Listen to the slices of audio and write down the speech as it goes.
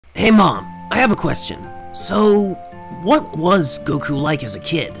Hey Mom, I have a question. So, what was Goku like as a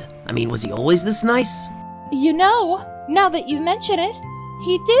kid? I mean, was he always this nice? You know, now that you mention it,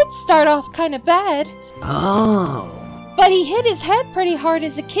 he did start off kinda bad. Oh. But he hit his head pretty hard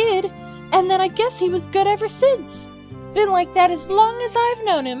as a kid, and then I guess he was good ever since. Been like that as long as I've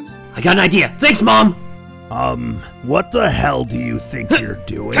known him. I got an idea. Thanks, Mom! What the hell do you think you're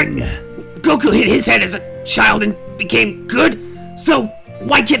doing? Goku hit his head as a child and became good, so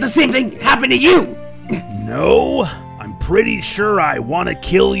why can't the same thing happen to you? No, I'm pretty sure I want to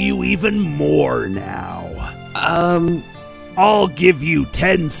kill you even more now. I'll give you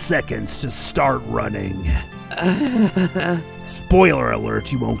 10 seconds to start running. Spoiler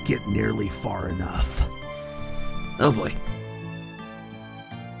alert, you won't get nearly far enough. Oh boy.